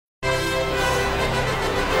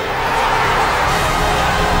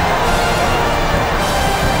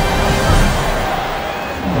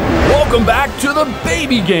Welcome back to the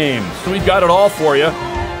baby games. We've got it all for you.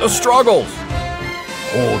 The struggles.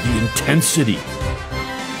 Oh, the intensity.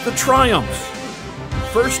 The triumphs.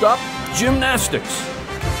 First up, gymnastics.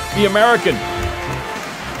 The American.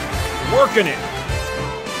 Working it.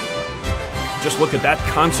 Just look at that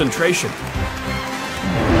concentration.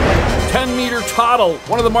 10-meter toddle,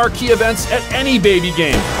 one of the marquee events at any baby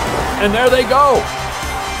game. And there they go.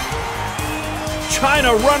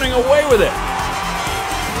 China running away with it.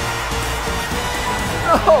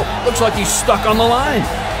 Oh, looks like he's stuck on the line.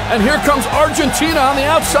 And here comes Argentina on the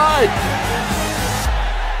outside.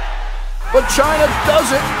 But China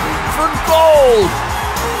does it for gold.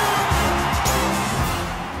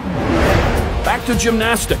 Back to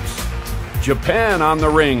gymnastics. Japan on the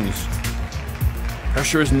rings.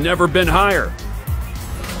 Pressure has never been higher.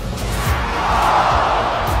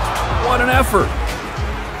 What an effort.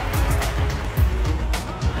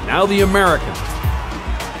 Now the American.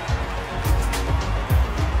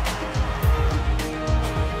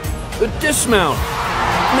 The dismount.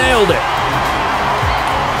 Nailed it.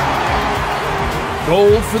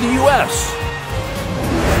 Gold for the U.S.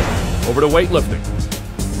 Over to weightlifting.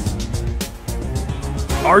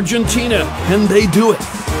 Argentina, can they do it?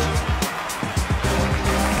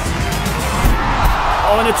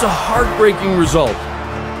 Oh, and it's a heartbreaking result.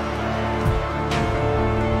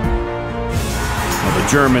 Well, the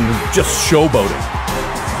German just showboating.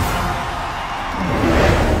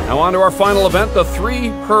 Now on to our final event, the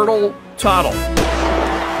 3-hurdle toddle.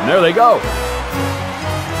 And there they go.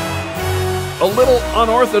 A little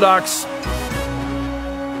unorthodox.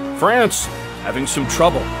 France having some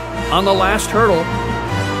trouble on the last hurdle.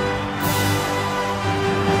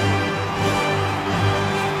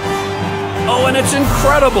 Oh, and it's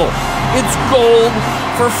incredible. It's gold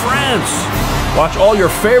for France. Watch all your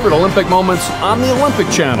favorite Olympic moments on the Olympic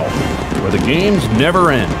Channel, where the games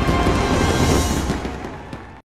never end.